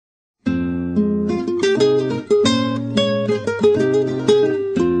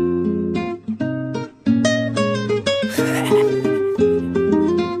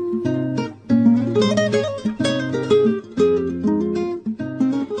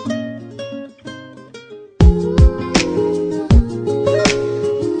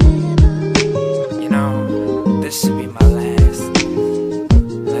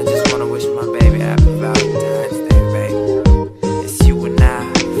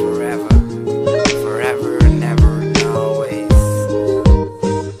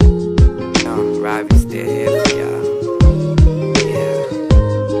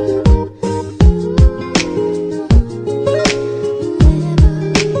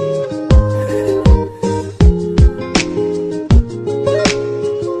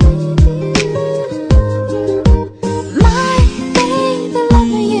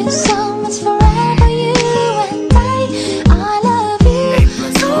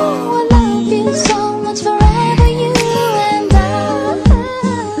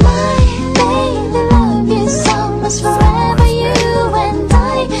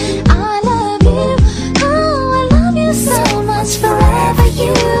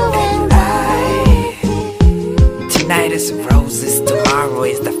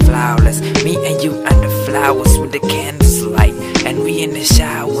the candles light, and we in the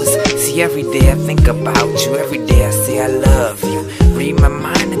showers. See, every day I think about you, every day I say I love you. Read my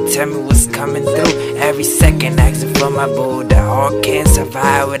mind and tell me what's coming through. Every second asking for my boo. The heart can't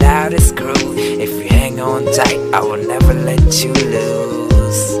survive without a screw. If you hang on tight, I will never let you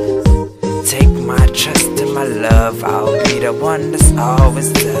lose. Take my trust and my love, I'll be the one that's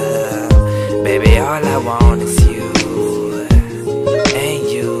always there. Baby, all I want is you.